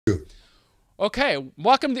Okay,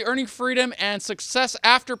 welcome to the Earning Freedom and Success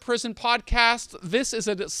After Prison podcast. This is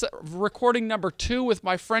a recording number 2 with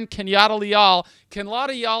my friend Kenyatta Leal. Kenyatta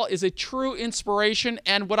Leal is a true inspiration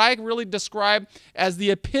and what I really describe as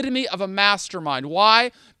the epitome of a mastermind.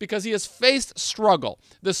 Why? Because he has faced struggle,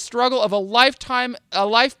 the struggle of a life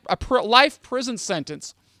prison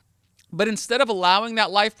sentence. But instead of allowing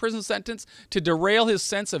that life prison sentence to derail his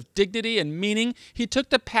sense of dignity and meaning, he took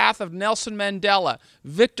the path of Nelson Mandela,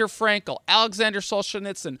 Viktor Frankl, Alexander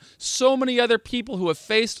Solzhenitsyn, so many other people who have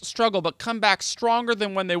faced struggle but come back stronger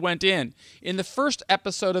than when they went in. In the first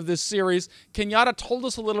episode of this series, Kenyatta told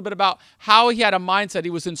us a little bit about how he had a mindset. He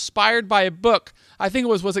was inspired by a book. I think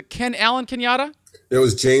was it Ken Allen, Kenyatta? It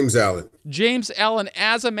was James Allen. James Allen,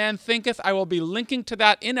 As a Man Thinketh. I will be linking to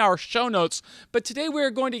that in our show notes. But today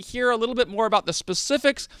we're going to hear a little bit more about the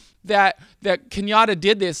specifics that Kenyatta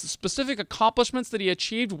did, the specific accomplishments that he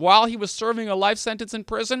achieved while he was serving a life sentence in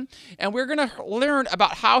prison. And we're going to learn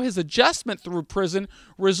about how his adjustment through prison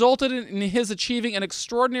resulted in his achieving an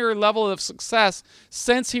extraordinary level of success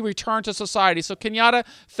since he returned to society. So Kenyatta,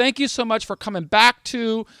 thank you so much for coming back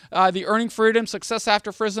to the Earning Freedom Success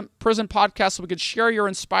After Prison podcast so we could share your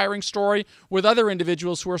inspiring story with other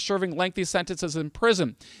individuals who are serving lengthy sentences in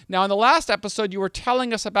prison. Now, in the last episode, you were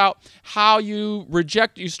telling us about how you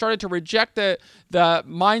started to reject the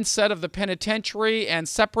mindset of the penitentiary and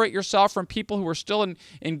separate yourself from people who were still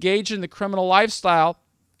engaged in the criminal lifestyle.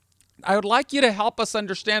 I would like you to help us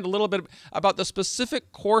understand a little bit about the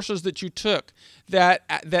specific courses that you took that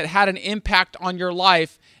had an impact on your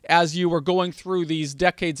life as you were going through these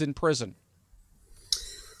decades in prison.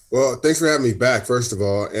 Well, thanks for having me back, first of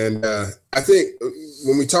all. And I think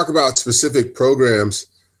when we talk about specific programs,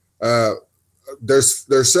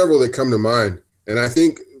 there's several that come to mind. And I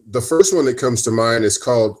think the first one that comes to mind is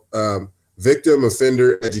called Victim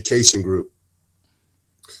Offender Education Group.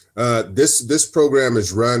 This program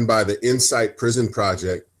is run by the Insight Prison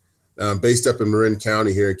Project, based up in Marin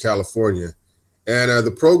County here in California. And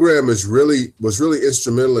the program was really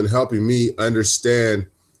instrumental in helping me understand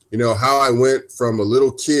how I went from a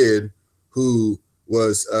little kid who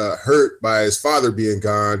was hurt by his father being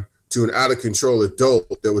gone to an out of control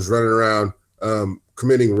adult that was running around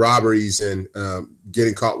committing robberies and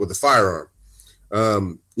getting caught with a firearm.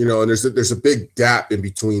 And there's a big gap in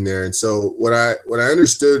between there. And so what I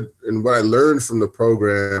understood and what I learned from the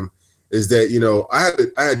program is that,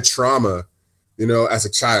 I had trauma, as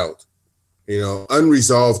a child,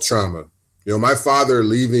 unresolved trauma. My father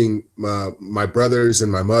leaving my brothers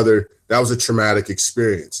and my mother, that was a traumatic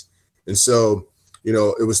experience. And so,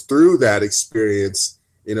 it was through that experience,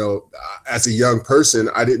 as a young person,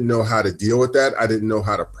 I didn't know how to deal with that. I didn't know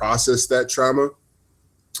how to process that trauma.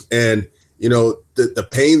 And, the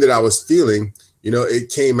pain that I was feeling, it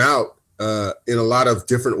came out in a lot of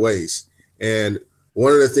different ways. And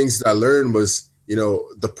one of the things that I learned was,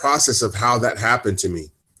 the process of how that happened to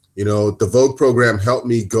me. The Vogue program helped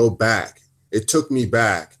me go back. It took me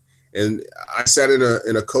back, and I sat in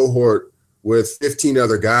a cohort with 15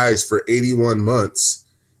 other guys for 81 months.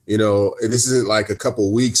 And this isn't like a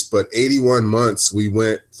couple weeks, but 81 months we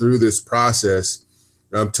went through this process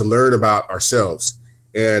to learn about ourselves.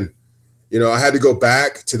 And I had to go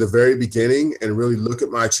back to the very beginning and really look at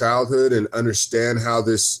my childhood and understand how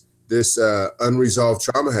this unresolved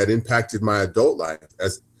trauma had impacted my adult life.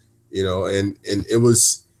 And it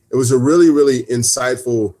was a really, really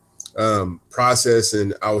insightful process,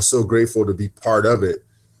 and I was so grateful to be part of it.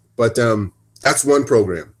 But that's one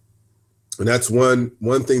program, and that's one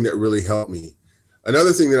thing that really helped me.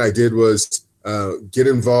 Another thing that I did was get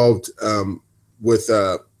involved with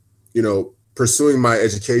pursuing my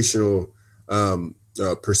educational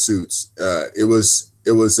pursuits. It was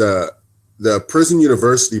the Prison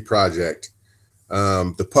University Project,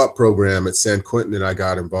 the PUP program at San Quentin that I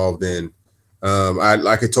got involved in.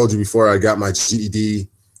 Like I told you before, I got my GED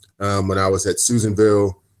when I was at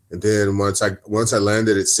Susanville, and then once I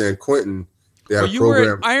landed at San Quentin, they had a program. You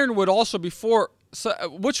were at Ironwood also before. So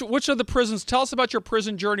which of the prisons? Tell us about your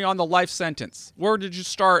prison journey on the life sentence. Where did you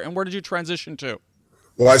start, and where did you transition to?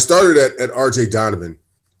 Well, I started at R.J. Donovan,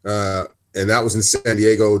 and that was in San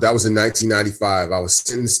Diego. That was in 1995. I was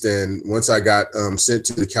sentenced, and once I got sent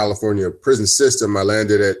to the California prison system, I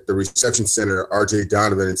landed at the reception center, R.J.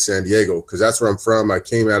 Donovan in San Diego, because that's where I'm from. I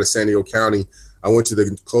came out of San Diego County. I went to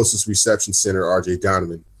the closest reception center, R.J.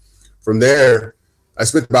 Donovan. From there, I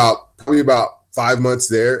spent probably about 5 months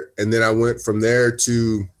there, and then I went from there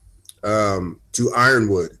to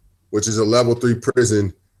Ironwood, which is a level 3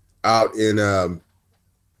 prison out in the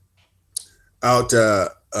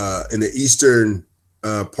eastern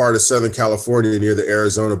part of Southern California near the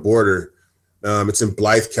Arizona border. It's in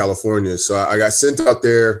Blythe, California. So I got sent out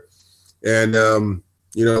there, and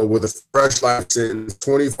with a fresh life sentence,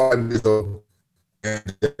 25 years old,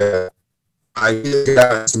 and I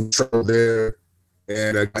got in some trouble there,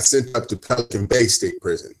 and I got sent up to Pelican Bay State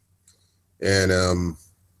Prison. And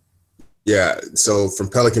so from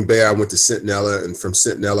Pelican Bay, I went to Centinela, and from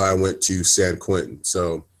Centinela, I went to San Quentin.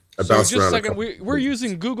 So I bounced around. Just a second, we're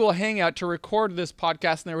using Google Hangout to record this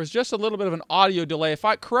podcast, and there was just a little bit of an audio delay.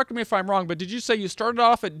 Correct me if I'm wrong, but did you say you started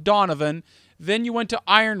off at Donovan, then you went to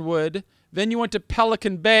Ironwood, then you went to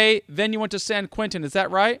Pelican Bay, then you went to San Quentin? Is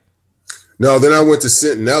that right? No, then I went to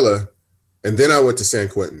Centinela, and then I went to San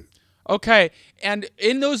Quentin. Okay, and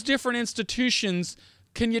in those different institutions,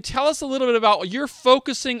 can you tell us a little bit about, you're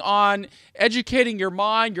focusing on educating your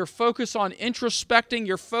mind, you're focused on introspecting,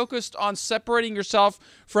 you're focused on separating yourself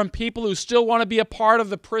from people who still want to be a part of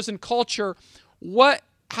the prison culture.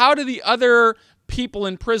 How do the other people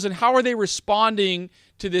in prison, how are they responding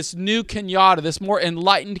to this new Kenyatta, this more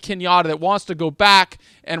enlightened Kenyatta that wants to go back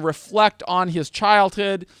and reflect on his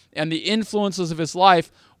childhood and the influences of his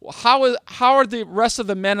life? How are the rest of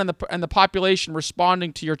the men and the population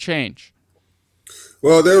responding to your change?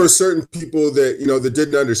 Well, there were certain people that, that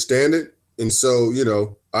didn't understand it. And so,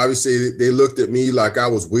 obviously they looked at me like I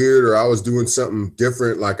was weird, or I was doing something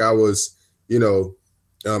different, like I was,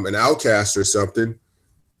 an outcast or something.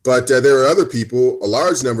 But there were other people, a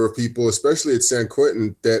large number of people, especially at San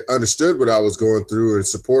Quentin, that understood what I was going through and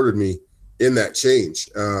supported me in that change.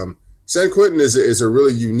 San Quentin is a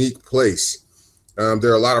really unique place.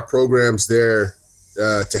 There are a lot of programs there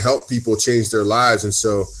to help people change their lives. And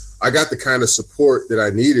so I got the kind of support that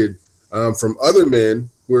I needed from other men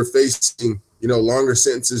who were facing, longer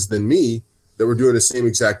sentences than me that were doing the same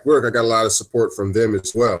exact work. I got a lot of support from them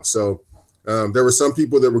as well. So there were some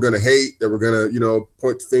people that were going to hate, that were going to,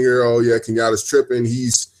 point the finger. Oh yeah, Kenyatta's tripping.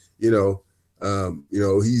 He's, he's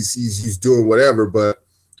doing whatever. But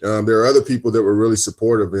there are other people that were really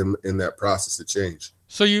supportive in that process of change.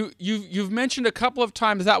 So you've mentioned a couple of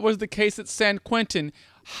times that was the case at San Quentin.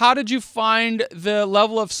 How did you find the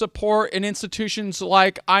level of support in institutions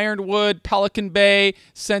like Ironwood, Pelican Bay,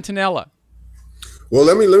 Centinela? Well,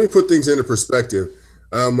 let me put things into perspective.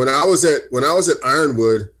 When I was at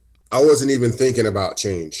Ironwood, I wasn't even thinking about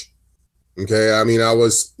change. Okay, I mean, I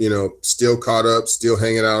was still caught up, still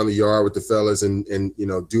hanging out in the yard with the fellas, and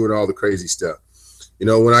doing all the crazy stuff.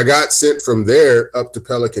 When I got sent from there up to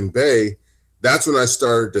Pelican Bay, that's when I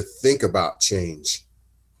started to think about change.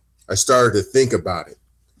 I started to think about it.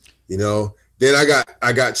 Then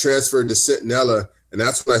I got transferred to Centinela, and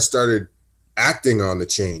that's when I started acting on the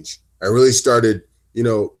change. I really started,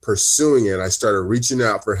 pursuing it. I started reaching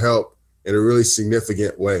out for help in a really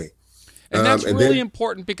significant way. And that's really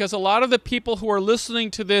important, because a lot of the people who are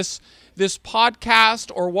listening to this podcast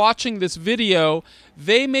or watching this video,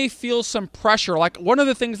 they may feel some pressure. Like, one of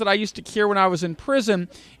the things that I used to hear when I was in prison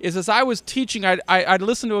is, as I was teaching, I'd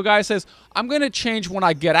listen to a guy who says, I'm going to change when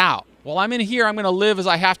I get out. Well, I'm in here, I'm going to live as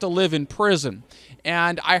I have to live in prison.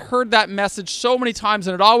 And I heard that message so many times,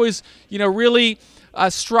 and it always, really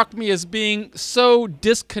struck me as being so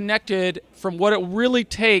disconnected from what it really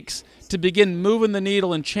takes to begin moving the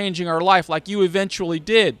needle and changing our life, like you eventually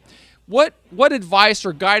did. What advice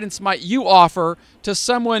or guidance might you offer to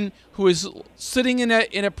someone who is sitting in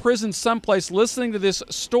a prison someplace, listening to this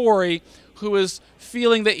story, who is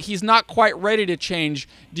feeling that he's not quite ready to change?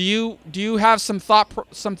 Do you have some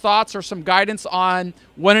thoughts or some guidance on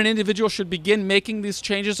when an individual should begin making these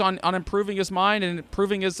changes on improving his mind and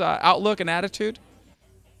improving his outlook and attitude?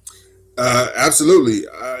 Absolutely.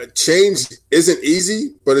 Change isn't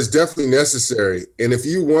easy, but it's definitely necessary. And if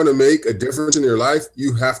you want to make a difference in your life,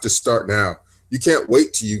 you have to start now. You can't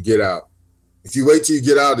wait till you get out. If you wait till you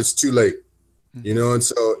get out, it's too late. And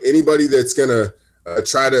so anybody that's going to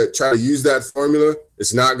try to use that formula,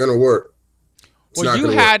 it's not going to work. Well, you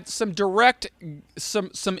had some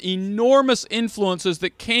enormous influences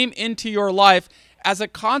that came into your life as a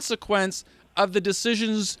consequence of the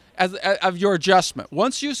decisions of your adjustment.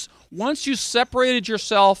 Once you separated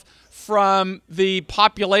yourself from the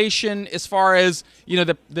population, as far as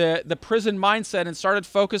the prison mindset, and started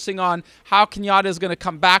focusing on how Kenyatta is going to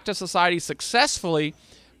come back to society successfully,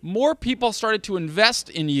 more people started to invest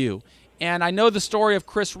in you. And I know the story of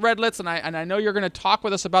Chris Redlitz, and I know you're going to talk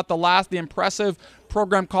with us about the impressive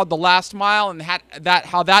program called The Last Mile, and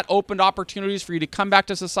how that opened opportunities for you to come back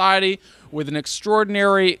to society with an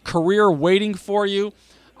extraordinary career waiting for you.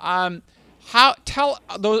 Tell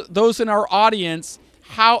those in our audience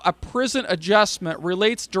how a prison adjustment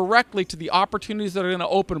relates directly to the opportunities that are going to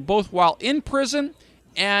open both while in prison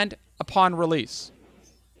and upon release.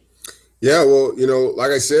 Yeah, well,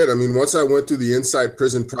 like I said, I mean, once I went through the Inside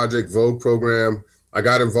Prison Project Vogue program, I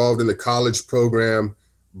got involved in the college program.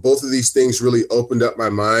 Both of these things really opened up my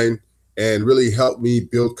mind and really helped me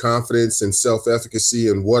build confidence and self-efficacy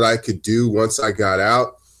in what I could do once I got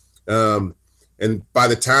out. Um, and by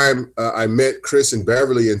the time I met Chris and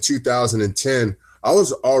Beverly in 2010, I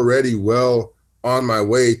was already well on my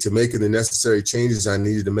way to making the necessary changes I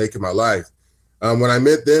needed to make in my life. When I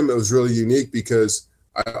met them, it was really unique because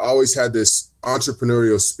I always had this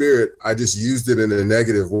entrepreneurial spirit. I just used it in a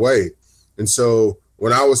negative way. And so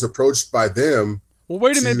when I was approached by them. Well,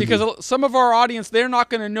 wait a minute, because some of our audience, they're not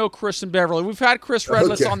going to know Chris and Beverly. We've had Chris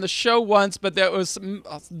Redlitz on the show once, but that was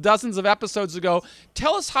dozens of episodes ago.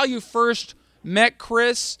 Tell us how you first met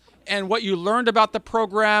Chris and what you learned about the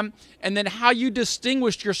program, and then how you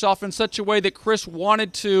distinguished yourself in such a way that Chris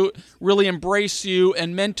wanted to really embrace you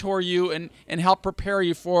and mentor you and help prepare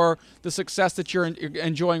you for the success that you're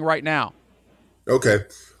enjoying right now. Okay.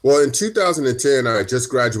 Well, in 2010, I just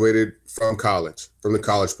graduated from college, from the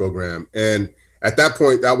college program. And at that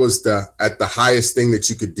point, that was at the highest thing that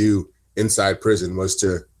you could do inside prison was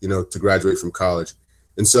to graduate from college.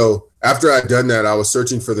 And so after I'd done that, I was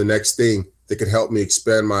searching for the next thing that could help me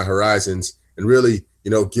expand my horizons and really,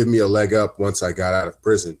 give me a leg up once I got out of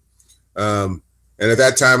prison. And at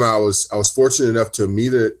that time, I was fortunate enough to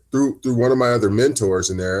meet it through one of my other mentors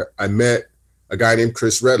in there. I met a guy named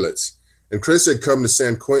Chris Redlitz, and Chris had come to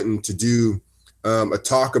San Quentin to do a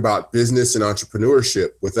talk about business and entrepreneurship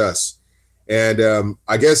with us. And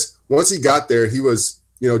I guess once he got there, he was,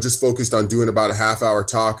 just focused on doing about a half-hour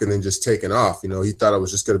talk and then just taking off. He thought I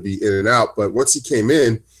was just going to be in and out. But once he came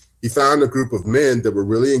in, he found a group of men that were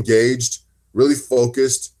really engaged, really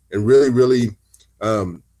focused, and really, really,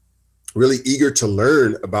 really eager to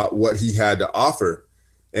learn about what he had to offer.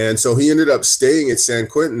 And so he ended up staying at San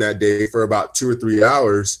Quentin that day for about 2 or 3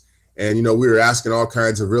 hours. And, we were asking all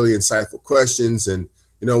kinds of really insightful questions. And,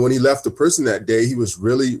 when he left the prison that day, he was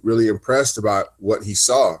really, really impressed about what he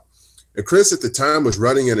saw. And Chris at the time was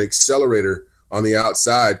running an accelerator on the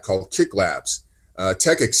outside called Kick Labs, a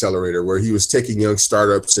tech accelerator, where he was taking young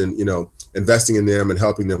startups and, investing in them and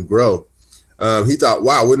helping them grow. He thought,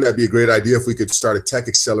 wow, wouldn't that be a great idea if we could start a tech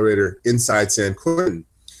accelerator inside San Quentin?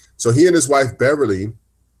 So he and his wife, Beverly,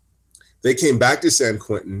 they came back to San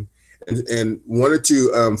Quentin and wanted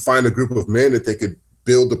to find a group of men that they could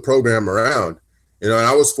build the program around. And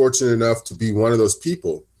I was fortunate enough to be one of those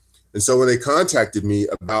people. And so when they contacted me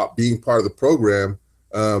about being part of the program,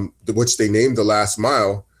 which they named The Last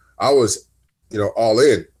Mile, I was, all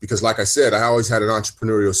in, because like I said, I always had an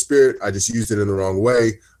entrepreneurial spirit. I just used it in the wrong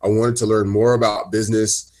way. I wanted to learn more about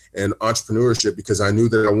business and entrepreneurship because I knew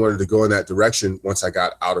that I wanted to go in that direction once I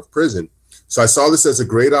got out of prison. So I saw this as a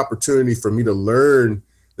great opportunity for me to learn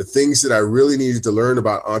the things that I really needed to learn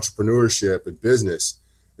about entrepreneurship and business.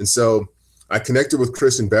 And so I connected with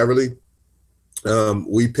Chris and Beverly.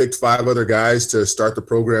 We picked 5 other guys to start the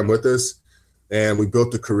program with us, and we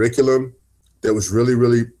built a curriculum that was really,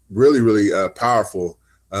 really, really, really powerful.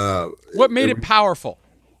 What made it powerful?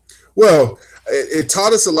 Well, it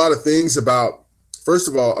taught us a lot of things about, first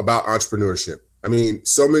of all, about entrepreneurship. I mean,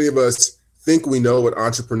 so many of us think we know what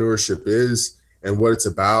entrepreneurship is and what it's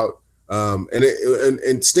about. And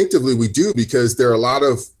instinctively we do, because there are a lot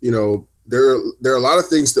of, there are a lot of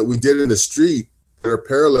things that we did in the street that are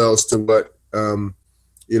parallels to what,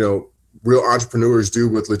 real entrepreneurs do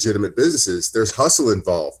with legitimate businesses. There's hustle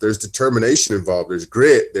involved. There's determination involved. There's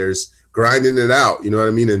grit. There's grinding it out. You know what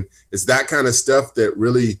I mean? And it's that kind of stuff that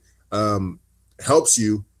really helps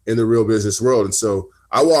you in the real business world. And so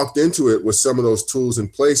I walked into it with some of those tools in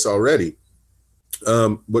place already.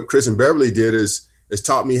 What Chris and Beverly did is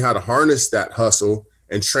taught me how to harness that hustle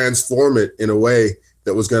and transform it in a way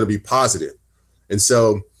that was going to be positive. And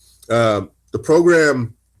so the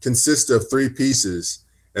program consists of 3 pieces.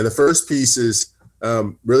 And the first piece is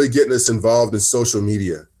really getting us involved in social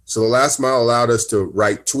media. So The Last Mile allowed us to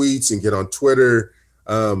write tweets and get on Twitter,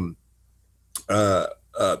 write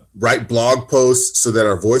blog posts so that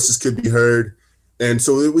our voices could be heard. And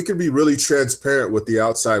so that we could be really transparent with the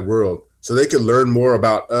outside world so they could learn more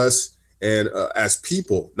about us and as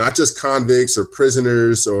people, not just convicts or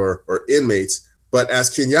prisoners or inmates, but as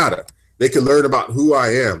Kenyatta. They could learn about who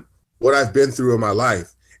I am, what I've been through in my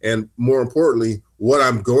life, and more importantly, what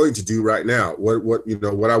I'm going to do right now,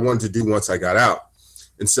 what I wanted to do once I got out.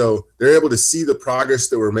 And so they're able to see the progress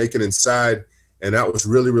that we're making inside, and that was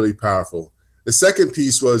really, really powerful. The second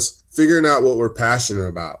piece was figuring out what we're passionate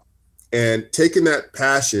about and taking that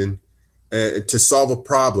passion to solve a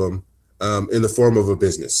problem in the form of a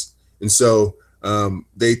business. And so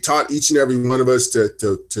they taught each and every one of us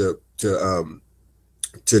to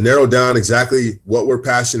to narrow down exactly what we're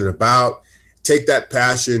passionate about, take that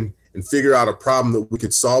passion and figure out a problem that we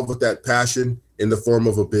could solve with that passion in the form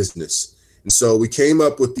of a business. And so we came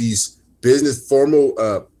up with these business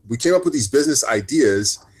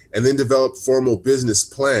ideas, and then developed formal business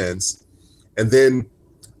plans, and then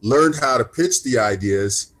learned how to pitch the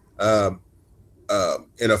ideas in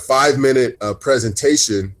a 5-minute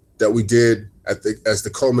presentation that we did as the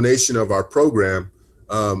culmination of our program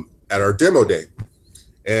at our demo day.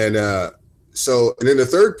 And then the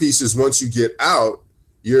third piece is, once you get out,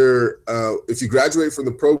 if you graduate from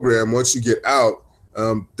the program, once you get out,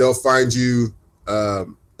 they'll find you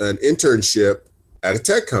an internship at a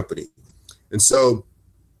tech company. And so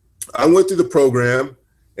I went through the program,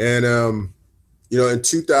 and in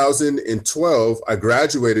 2012, I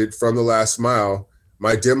graduated from the Last Mile.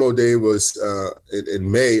 My demo day was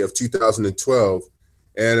in May of 2012.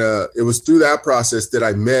 And it was through that process that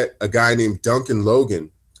I met a guy named Duncan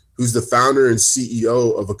Logan, who's the founder and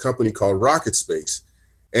CEO of a company called RocketSpace.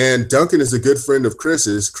 And Duncan is a good friend of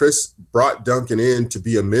Chris's. Chris brought Duncan in to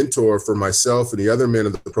be a mentor for myself and the other men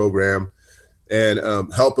of the program, and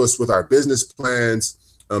help us with our business plans,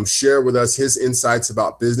 share with us his insights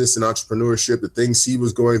about business and entrepreneurship, the things he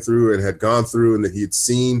was going through and had gone through and that he had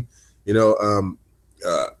seen, in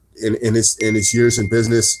his years in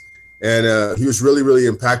business. And he was really, really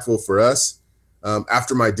impactful for us.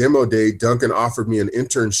 After my demo day, Duncan offered me an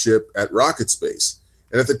internship at RocketSpace.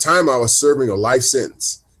 And at the time, I was serving a life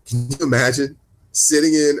sentence. Can you imagine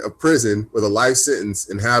sitting in a prison with a life sentence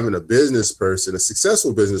and having a business person, a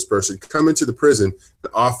successful business person, come into the prison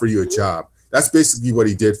to offer you a job? That's basically what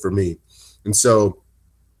he did for me. And so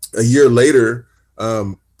a year later,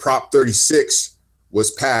 Prop 36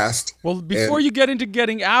 was passed. Well, before you get into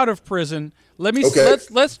getting out of prison,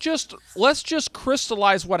 let's just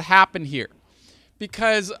crystallize what happened here,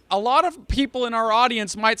 because a lot of people in our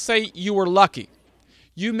audience might say you were lucky.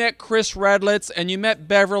 You met Chris Redlitz and you met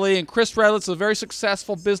Beverly, and Chris Redlitz is a very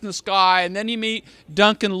successful business guy, and then you meet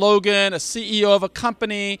Duncan Logan, a CEO of a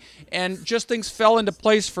company, and just things fell into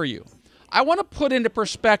place for you. I want to put into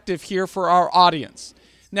perspective here for our audience.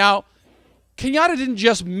 Now, Kenyatta didn't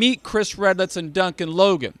just meet Chris Redlitz and Duncan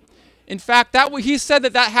Logan. In fact, he said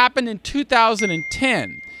that happened in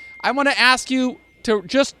 2010. I want to ask you to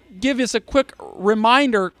just give us a quick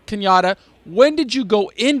reminder, Kenyatta, when did you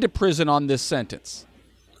go into prison on this sentence?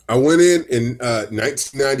 I went in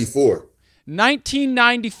 1994.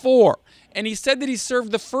 1994. And he said that he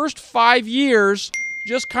served the first 5 years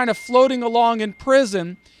just kind of floating along in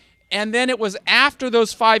prison. And then it was after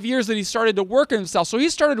those 5 years that he started to work on himself. So he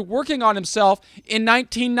started working on himself in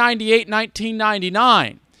 1998,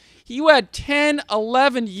 1999. You had 10,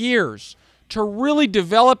 11 years to really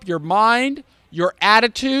develop your mind, your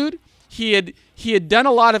attitude. He had done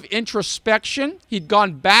a lot of introspection. He'd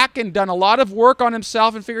gone back and done a lot of work on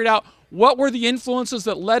himself and figured out what were the influences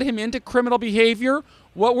that led him into criminal behavior,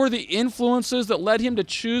 what were the influences that led him to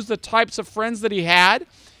choose the types of friends that he had.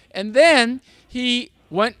 And then he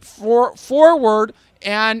went forward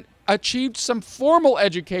and achieved some formal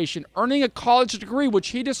education, earning a college degree, which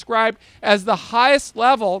he described as the highest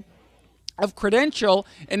level of credential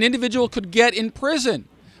an individual could get in prison.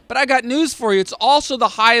 But I got news for you. It's also the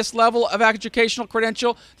highest level of educational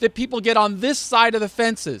credential that people get on this side of the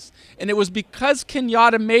fences. And it was because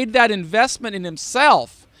Kenyatta made that investment in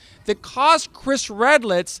himself that caused Chris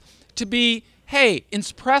Redlitz to be, hey,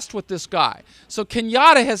 impressed with this guy. So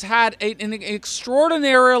Kenyatta has had an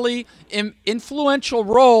extraordinarily influential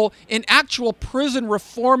role in actual prison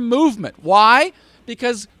reform movement. Why?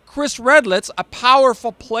 Because Chris Redlitz, a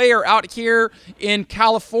powerful player out here in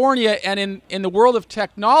California and in the world of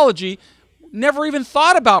technology, never even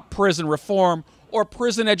thought about prison reform or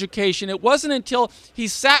prison education. It wasn't until he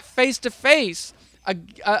sat face to face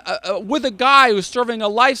with a guy who's serving a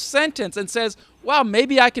life sentence and says, wow,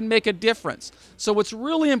 maybe I can make a difference. So what's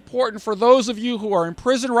really important for those of you who are in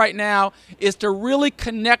prison right now is to really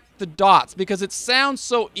connect the dots, because it sounds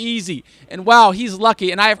so easy. And wow, he's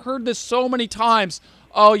lucky. And I've heard this so many times.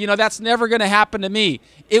 Oh, that's never going to happen to me.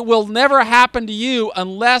 It will never happen to you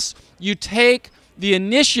unless you take the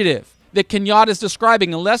initiative that Kenyatta is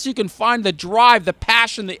describing, unless you can find the drive, the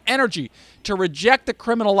passion, the energy to reject the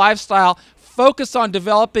criminal lifestyle, focus on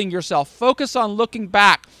developing yourself, focus on looking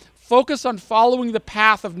back, focus on following the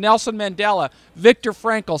path of Nelson Mandela, Viktor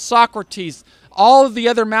Frankl, Socrates, all of the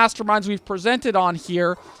other masterminds we've presented on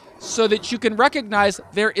here, so that you can recognize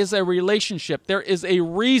there is a relationship, there is a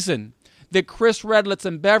reason that Chris Redlitz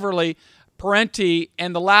and Beverly Parenti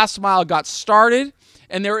and The Last Mile got started,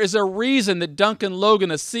 and there is a reason that Duncan Logan,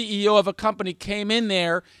 the CEO of a company, came in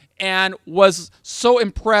there and was so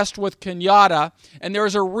impressed with Kenyatta. And there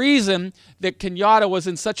was a reason that Kenyatta was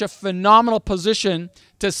in such a phenomenal position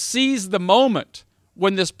to seize the moment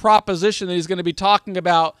when this proposition that he's going to be talking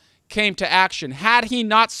about came to action. Had he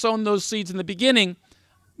not sown those seeds in the beginning,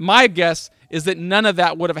 my guess is that none of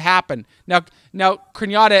that would have happened. Now,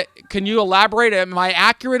 Kenyatta, can you elaborate? Am I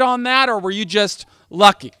accurate on that, or were you just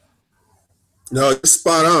lucky? No, you're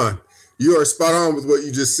spot on. You are spot on with what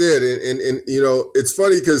you just said. And you know, it's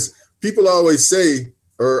funny because people always say,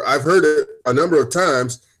 or I've heard it a number of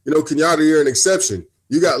times, you know, Kenyatta, you're an exception.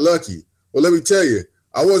 You got lucky. Well, let me tell you,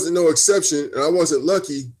 I wasn't no exception, and I wasn't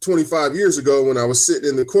lucky 25 years ago when I was sitting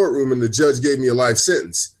in the courtroom and the judge gave me a life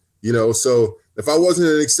sentence. You know, so if I wasn't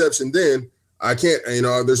an exception then, I can't, you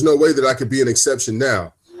know, there's no way that I could be an exception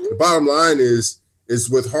now. The bottom line is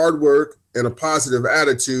with hard work and a positive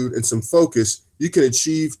attitude and some focus, you can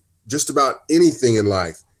achieve just about anything in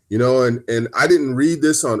life, you know, and I didn't read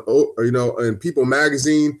this on, you know, in People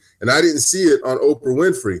magazine, and I didn't see it on Oprah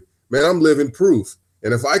Winfrey. Man, I'm living proof.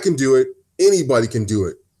 And if I can do it, anybody can do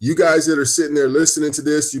it. You guys that are sitting there listening to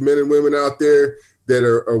this, you men and women out there that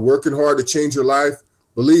are working hard to change your life,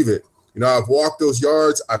 believe it. You know, I've walked those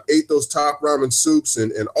yards, I've ate those top ramen soups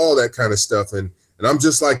and all that kind of stuff. And I'm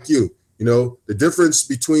just like you. You know, the difference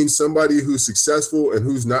between somebody who's successful and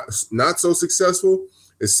who's not so successful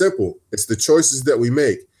is simple. It's the choices that we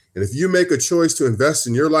make. And if you make a choice to invest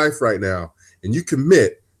in your life right now and you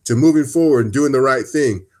commit to moving forward and doing the right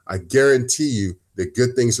thing, I guarantee you that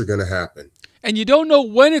good things are going to happen. And you don't know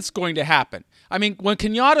when it's going to happen. I mean, when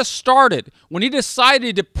Kenyatta started, when he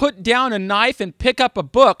decided to put down a knife and pick up a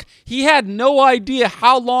book, he had no idea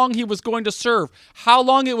how long he was going to serve, how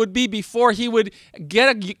long it would be before he would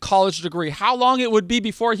get a college degree, how long it would be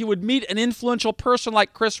before he would meet an influential person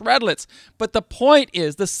like Chris Redlitz. But the point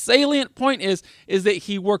is, the salient point is that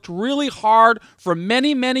he worked really hard for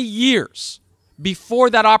many, many years before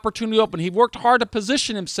that opportunity opened. He worked hard to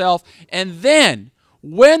position himself, and then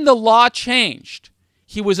when the law changed,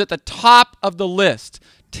 he was at the top of the list.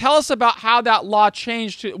 Tell us about how that law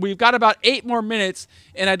changed. We've got about 8 more minutes,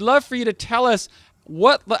 and I'd love for you to tell us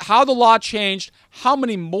how the law changed, how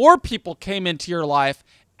many more people came into your life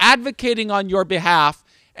advocating on your behalf,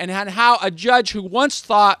 and how a judge who once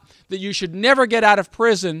thought that you should never get out of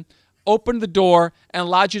prison opened the door and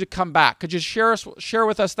allowed you to come back. Could you share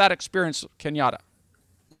with us that experience, Kenyatta?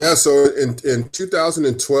 Yeah, so in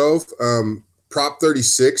 2012, Prop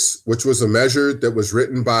 36, which was a measure that was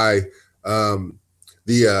written by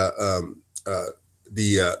the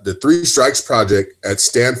Three Strikes Project at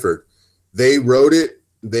Stanford. They wrote it.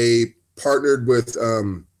 They partnered with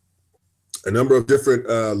a number of different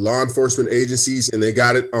law enforcement agencies, and they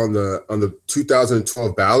got it on the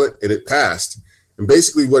 2012 ballot, and it passed. And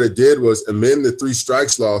basically what it did was amend the Three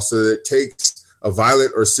Strikes law so that it takes a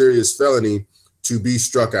violent or serious felony to be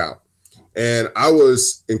struck out. And I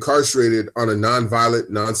was incarcerated on a non-violent,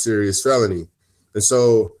 non-serious felony. And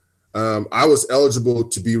so I was eligible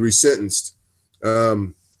to be resentenced.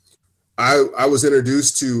 I was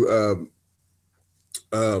introduced to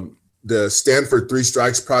the Stanford Three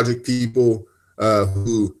Strikes Project people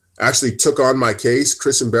who actually took on my case.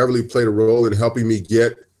 Chris and Beverly played a role in helping me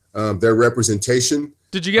get their representation.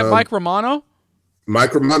 Did you get Mike Romano?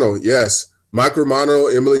 Mike Romano, yes. Mike Romano,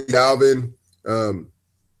 Emily Galvin,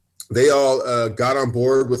 they all got on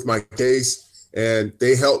board with my case, and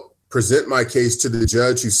they helped present my case to the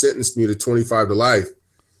judge who sentenced me to 25 to life.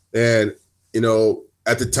 And, you know,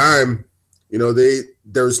 at the time, you know,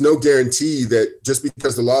 there was no guarantee that just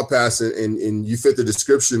because the law passed and you fit the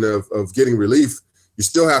description of getting relief, you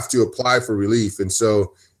still have to apply for relief. And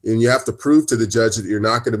you have to prove to the judge that you're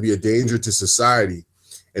not going to be a danger to society.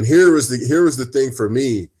 And here was the thing for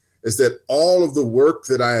me, is that all of the work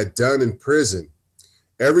that I had done in prison,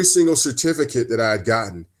 every single certificate that I had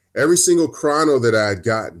gotten, every single chrono that I had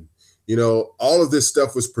gotten, you know, all of this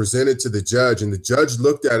stuff was presented to the judge, and the judge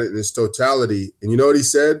looked at it in its totality. And you know what he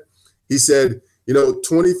said? He said, you know,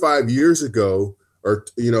 25 years ago, or,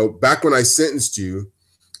 you know, back when I sentenced you,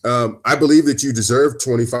 I believe that you deserve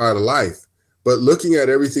 25 to life. But looking at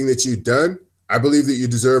everything that you've done, I believe that you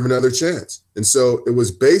deserve another chance. And so it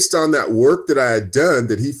was based on that work that I had done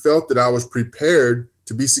that he felt that I was prepared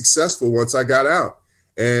to be successful once I got out.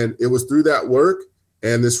 And it was through that work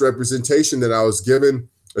and this representation that I was given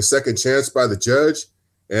a second chance by the judge.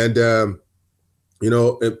 And, you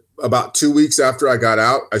know, about 2 weeks after I got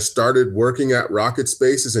out, I started working at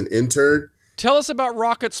RocketSpace as an intern. Tell us about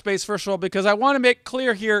RocketSpace, first of all, because I want to make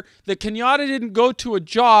clear here that Kenyatta didn't go to a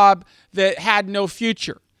job that had no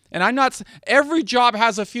future. And every job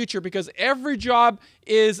has a future, because every job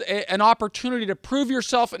is an opportunity to prove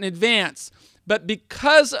yourself in advance. But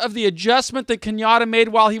because of the adjustment that Kenyatta made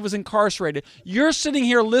while he was incarcerated, you're sitting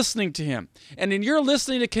here listening to him. And in you're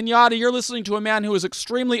listening to Kenyatta, you're listening to a man who is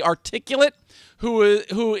extremely articulate,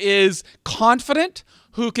 who is confident,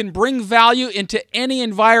 who can bring value into any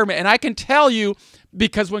environment. And I can tell you,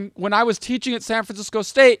 because when I was teaching at San Francisco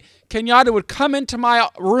State, Kenyatta would come into my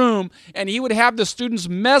room and he would have the students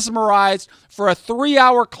mesmerized for a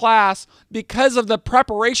 3-hour class. Because of the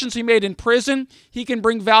preparations he made in prison, he can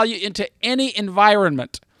bring value into any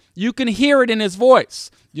environment. You can hear it in his voice.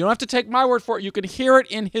 You don't have to take my word for it. You can hear it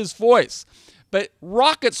in his voice. But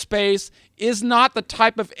RocketSpace is not the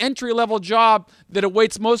type of entry-level job that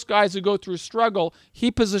awaits most guys who go through struggle. He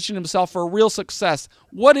positioned himself for real success.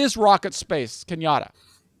 What is RocketSpace, Kenyatta?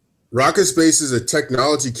 RocketSpace is a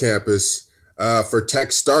technology campus for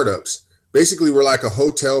tech startups. Basically, we're like a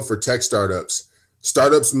hotel for tech startups.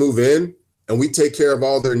 Startups move in, and we take care of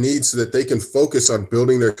all their needs so that they can focus on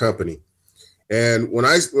building their company. And when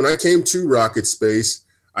I came to RocketSpace,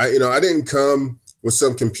 I didn't come with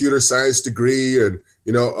some computer science degree and,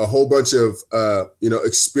 a whole bunch of,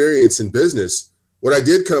 experience in business. What I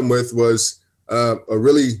did come with was a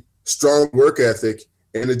really strong work ethic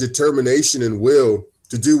and a determination and will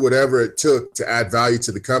to do whatever it took to add value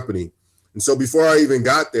to the company. And so before I even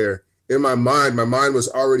got there, in my mind was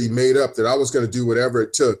already made up that I was going to do whatever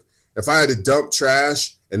it took. If I had to dump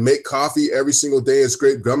trash and make coffee every single day and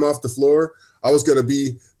scrape gum off the floor, I was going to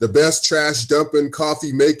be the best trash dumping,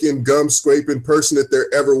 coffee making, gum scraping person that there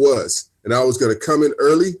ever was. And I was going to come in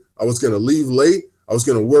early. I was going to leave late. I was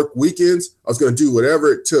going to work weekends. I was going to do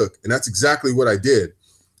whatever it took. And that's exactly what I did.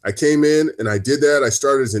 I came in and I did that. I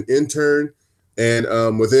started as an intern. And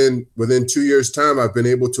within 2 years' time, I've been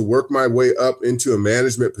able to work my way up into a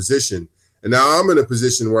management position. And now I'm in a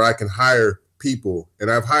position where I can hire people.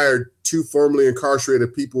 And I've hired 2 formerly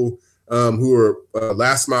incarcerated people who are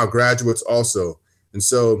last mile graduates also. And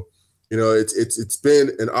so, it's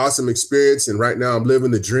been an awesome experience. And right now I'm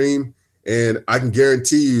living the dream. And I can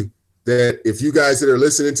guarantee you that if you guys that are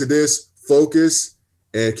listening to this focus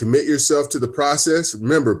and commit yourself to the process,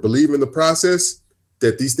 remember, believe in the process,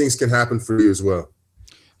 that these things can happen for you as well.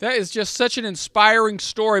 That is just such an inspiring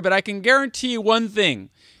story, but I can guarantee you one thing.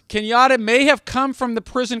 Kenyatta may have come from the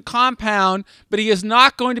prison compound, but he is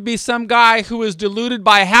not going to be some guy who is deluded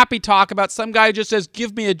by happy talk about some guy who just says,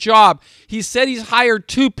 give me a job. He said he's hired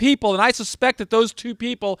 2 people, and I suspect that those 2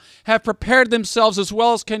 people have prepared themselves as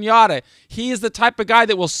well as Kenyatta. He is the type of guy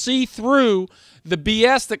that will see through the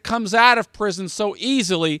BS that comes out of prison so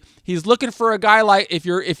easily. He's looking for a guy like, if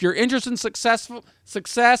you're interested in success,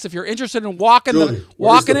 if you're interested in walking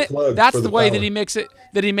it, that's the way that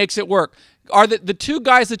he makes it work. Are the 2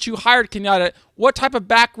 guys that you hired, Kenyatta, what type of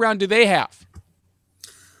background do they have?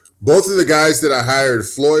 Both of the guys that I hired,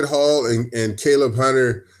 Floyd Hall and Caleb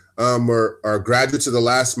Hunter, are graduates of the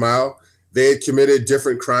Last Mile. They had committed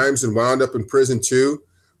different crimes and wound up in prison too,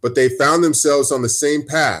 but they found themselves on the same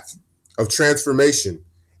path of transformation,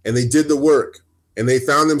 and they did the work, and they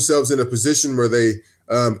found themselves in a position where they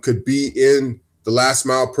could be in the Last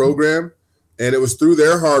Mile program. And it was through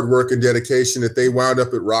their hard work and dedication that they wound up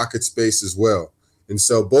at RocketSpace as well. And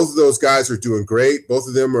so both of those guys are doing great. Both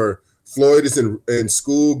of them Floyd is in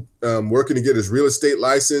school working to get his real estate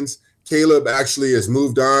license. Caleb actually has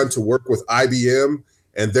moved on to work with IBM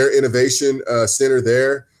and their innovation center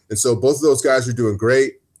there. And so both of those guys are doing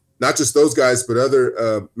great. Not just those guys, but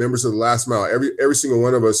other members of the Last Mile. Every single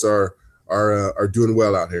one of us are doing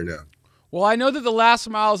well out here now. Well, I know that the Last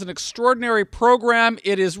Mile is an extraordinary program.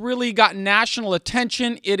 It has really gotten national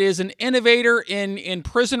attention. It is an innovator in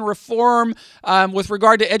prison reform with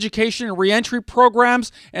regard to education and reentry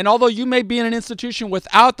programs. And although you may be in an institution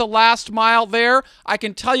without the Last Mile there, I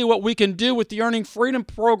can tell you what we can do with the Earning Freedom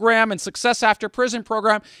program and Success After Prison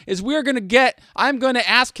program is I'm going to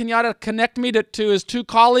ask Kenyatta to connect me to his 2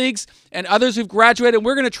 colleagues and others who've graduated.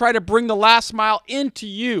 We're going to try to bring the Last Mile into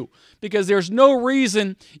you, because there's no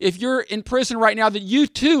reason, if you're in prison right now, that you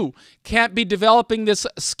too can't be developing this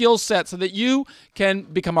skill set so that you can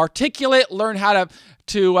become articulate, learn how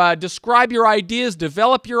to describe your ideas,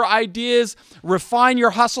 develop your ideas, refine your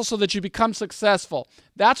hustle so that you become successful.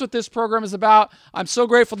 That's what this program is about. I'm so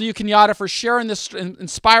grateful to you, Kenyatta, for sharing this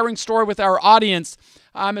inspiring story with our audience.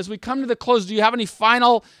 As we come to the close, do you have any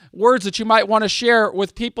final words that you might want to share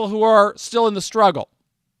with people who are still in the struggle?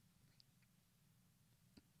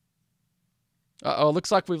 Uh-oh,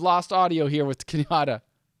 looks like we've lost audio here with Kenyatta.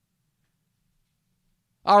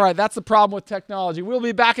 All right, that's the problem with technology. We'll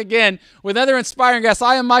be back again with other inspiring guests.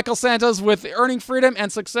 I am Michael Santos with Earning Freedom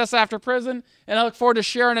and Success After Prison, and I look forward to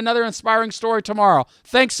sharing another inspiring story tomorrow.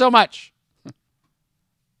 Thanks so much.